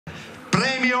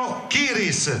Premio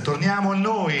Kiris, torniamo a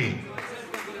noi,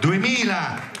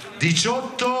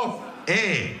 2018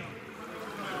 e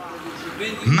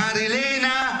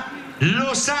Marilena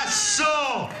Lo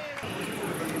Sasso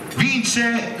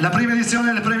vince la prima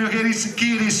edizione del Premio Kiris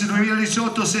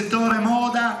 2018, settore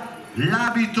moda,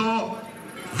 l'abito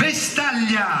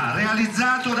vestaglia,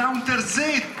 realizzato da un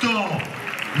terzetto,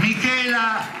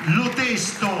 Michela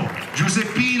Lotesto,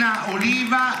 Giuseppina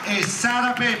Oliva e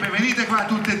Sara Pepe. Venite qua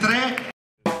tutte e tre.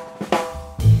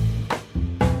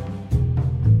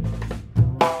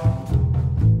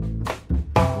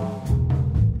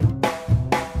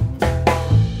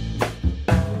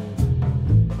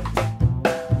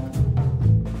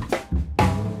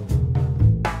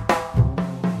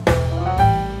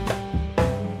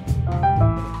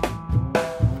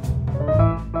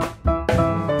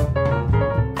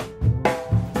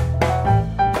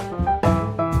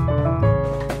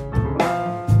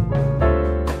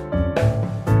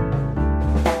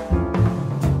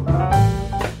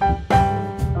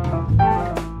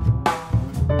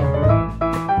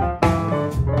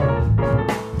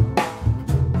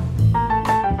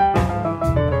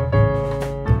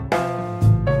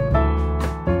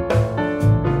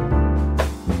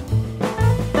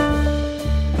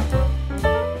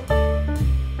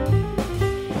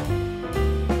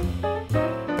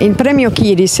 Il premio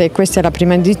Kiris, e questa è la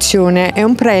prima edizione, è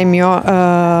un premio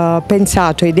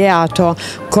pensato, ideato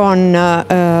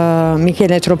con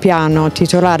Michele Tropiano,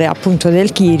 titolare appunto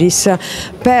del Kiris,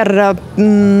 per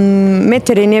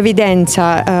mettere in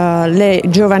evidenza le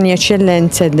giovani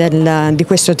eccellenze di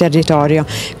questo territorio.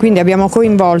 Quindi abbiamo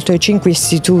coinvolto i 5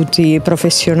 istituti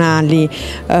professionali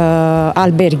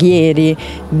alberghieri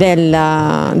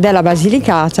della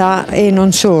Basilicata e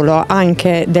non solo,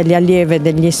 anche degli allievi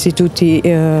degli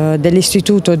istituti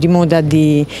dell'istituto di moda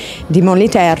di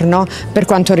Moliterno per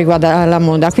quanto riguarda la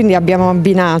moda. Quindi abbiamo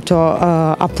abbinato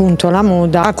appunto la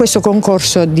moda a questo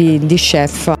concorso di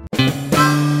chef.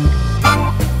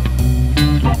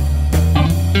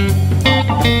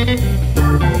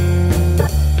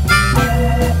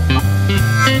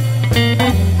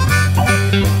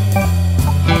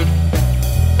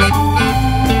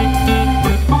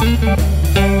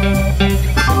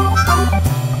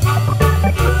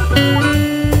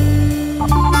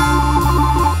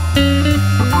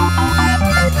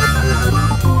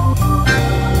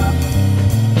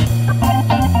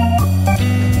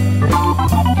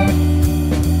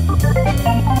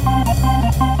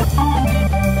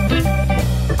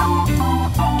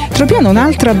 Tropiano,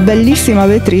 un'altra bellissima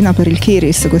vetrina per il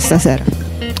Kiris questa sera.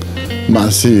 Ma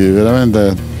sì,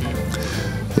 veramente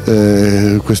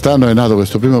quest'anno è nato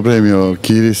questo primo premio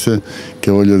Kiris che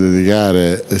voglio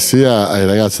dedicare sia ai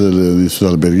ragazzi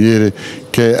dell'istituto alberghieri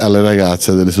che alle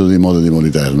ragazze dell'istituto di moda di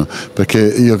Moliterno, perché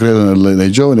io credo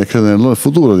nei giovani e credo nel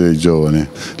futuro dei giovani. Il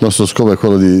nostro scopo è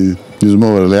quello di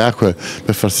smuovere le acque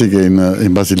per far sì che in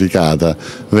Basilicata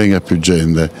venga più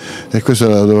gente, e questo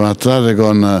lo dobbiamo attrarre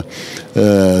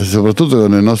soprattutto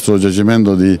con il nostro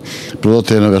giacimento di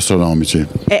prodotti enogastronomici.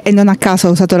 E non a caso ha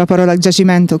usato la parola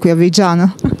giacimento qui a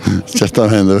Viggiano?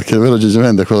 Certamente, perché il vero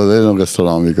giacimento è quello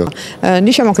dell'enogastronomico.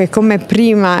 Diciamo che come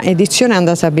prima edizione è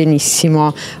andata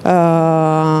benissimo.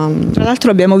 Tra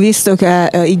l'altro abbiamo visto che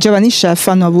i giovani chef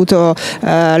hanno avuto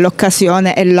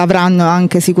l'occasione, e l'avranno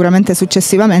anche sicuramente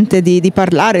successivamente, di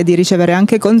parlare, di ricevere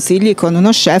anche consigli con uno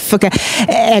chef che,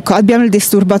 ecco, abbiamo il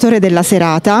disturbatore della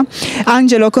serata,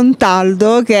 Angelo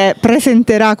Contaldo, che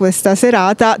presenterà questa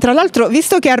serata. Tra l'altro,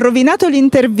 visto che ha rovinato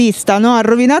l'intervista, no? Ha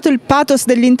rovinato il pathos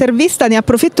dell'intervista, ne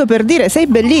approfitto per dire: sei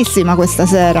bellissima questa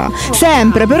sera,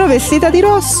 sempre, però vestita di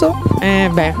rosso.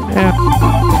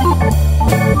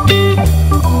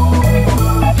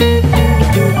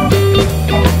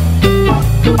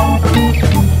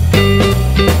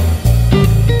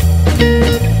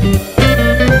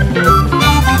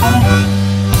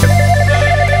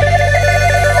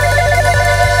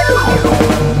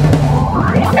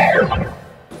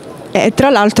 E tra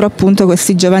l'altro appunto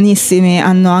questi giovanissimi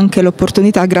hanno anche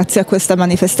l'opportunità, grazie a questa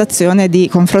manifestazione, di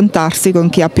confrontarsi con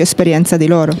chi ha più esperienza di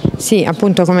loro. Sì,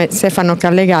 appunto, come Stefano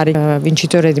Callegari,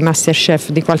 vincitore di Masterchef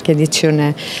di qualche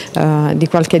edizione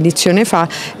fa,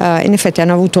 in effetti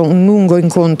hanno avuto un lungo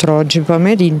incontro oggi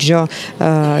pomeriggio,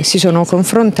 si sono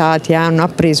confrontati e hanno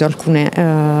appreso alcune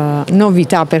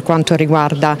novità per quanto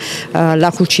riguarda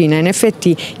la cucina. In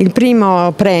effetti il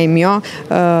primo premio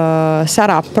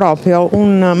sarà proprio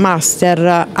un master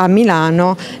a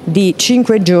Milano di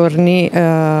 5 giorni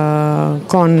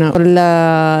con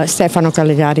Stefano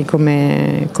Callegari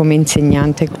come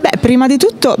insegnante. Beh, prima di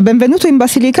tutto benvenuto in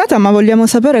Basilicata, ma vogliamo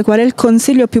sapere qual è il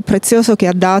consiglio più prezioso che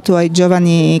ha dato ai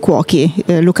giovani cuochi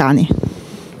lucani.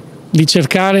 di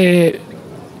cercare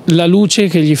la luce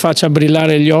che gli faccia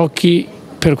brillare gli occhi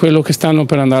per quello che stanno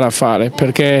per andare a fare,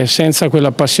 perché senza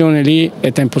quella passione lì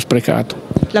è tempo sprecato.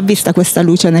 L'ha vista questa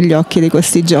luce negli occhi di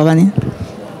questi giovani?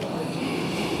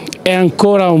 È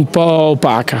ancora un po'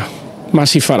 opaca, ma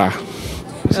si farà.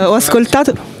 Ho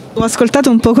ascoltato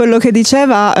un po' quello che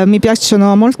diceva, mi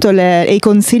piacciono molto i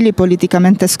consigli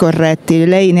politicamente scorretti.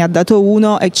 Lei ne ha dato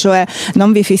uno, e cioè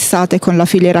non vi fissate con la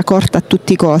filiera corta a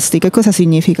tutti i costi. Che cosa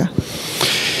significa?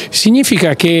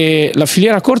 Significa che la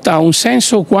filiera corta ha un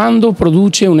senso quando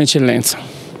produce un'eccellenza.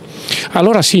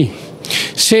 Allora sì,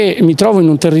 se mi trovo in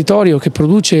un territorio che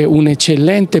produce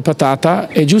un'eccellente patata,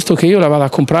 è giusto che io la vada a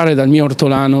comprare dal mio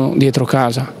ortolano dietro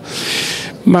casa.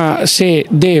 Ma se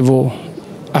devo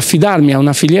affidarmi a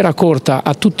una filiera corta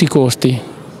a tutti i costi,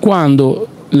 quando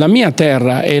la mia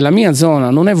terra e la mia zona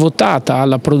non è votata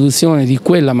alla produzione di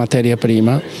quella materia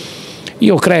prima,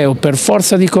 io creo per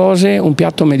forza di cose un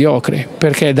piatto mediocre,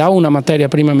 perché da una materia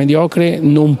prima mediocre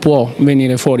non può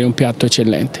venire fuori un piatto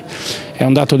eccellente, è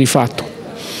un dato di fatto.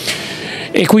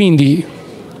 E quindi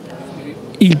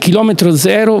il chilometro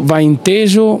zero va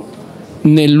inteso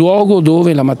nel luogo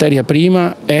dove la materia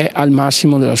prima è al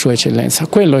massimo della sua eccellenza.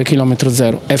 Quello è il chilometro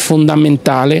zero. È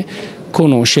fondamentale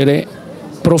conoscere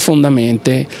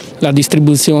profondamente la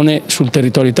distribuzione sul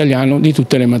territorio italiano di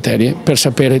tutte le materie per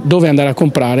sapere dove andare a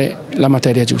comprare la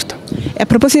materia giusta. E a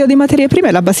proposito di materie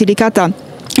prime, la Basilicata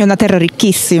è una terra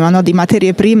ricchissima, no? Di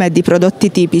materie prime e di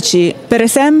prodotti tipici. Per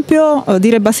esempio,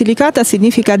 dire Basilicata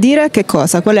significa dire che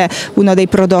cosa? Qual è uno dei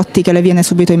prodotti che le viene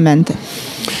subito in mente?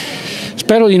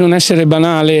 Spero di non essere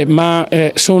banale, ma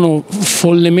sono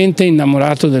follemente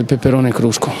innamorato del peperone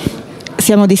crusco.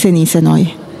 Siamo di Senise noi.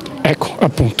 Ecco,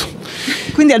 appunto.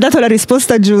 Quindi ha dato la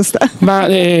risposta giusta. Ma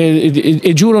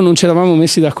e giuro non ci eravamo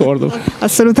messi d'accordo.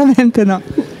 Assolutamente no.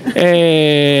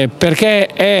 Perché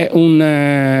è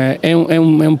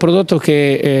un prodotto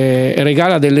che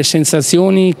regala delle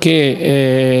sensazioni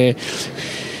che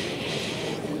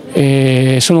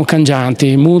sono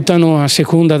cangianti, mutano a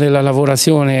seconda della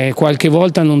lavorazione. Qualche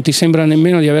volta non ti sembra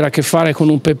nemmeno di avere a che fare con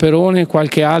un peperone,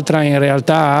 qualche altra in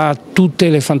realtà ha tutte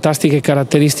le fantastiche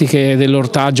caratteristiche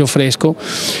dell'ortaggio fresco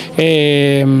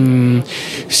e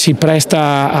si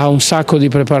presta a un sacco di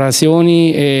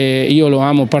preparazioni e io lo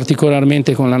amo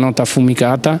particolarmente con la nota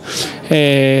affumicata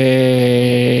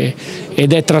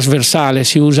ed è trasversale,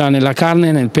 si usa nella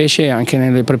carne, nel pesce e anche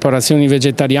nelle preparazioni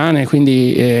vegetariane,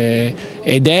 quindi,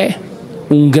 ed è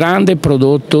un grande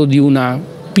prodotto di una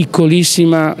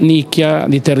piccolissima nicchia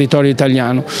di territorio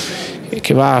italiano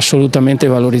che va assolutamente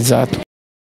valorizzato.